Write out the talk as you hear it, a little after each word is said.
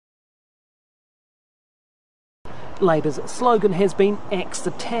Labor's slogan has been "Axe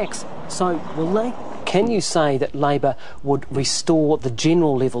the tax." So will they? Can you say that Labor would restore the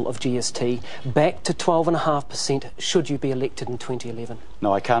general level of GST back to 12.5% should you be elected in 2011?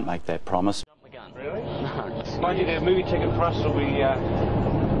 No, I can't make that promise. Really? No. Mind you, the movie ticket price will be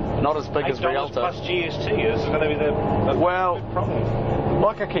not as big as Rialto. plus GST. This is going to be the big problem.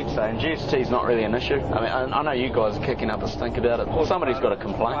 Like I keep saying, GST is not really an issue. I mean, I know you guys are kicking up a stink about it. Well, somebody's got to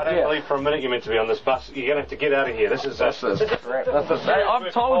complain. I don't believe for a minute you're meant to be on this bus. You're going to have to get out of here. This is That's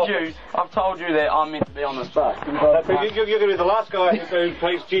I've told you that I'm meant to be on this bus. You're going to be the last guy who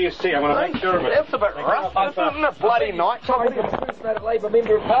pays GST. I'm going to make sure of it. That's a bit rough. This isn't a bloody night. Labour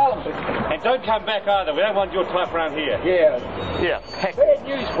Member of Parliament. And don't come back either. We don't want your type around here. Yeah. Bad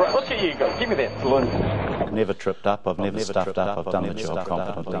news for us. Look at you guys. Give me that balloon. I've never tripped up, I've never stuffed up, I've done the job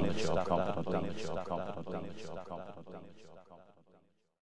competently.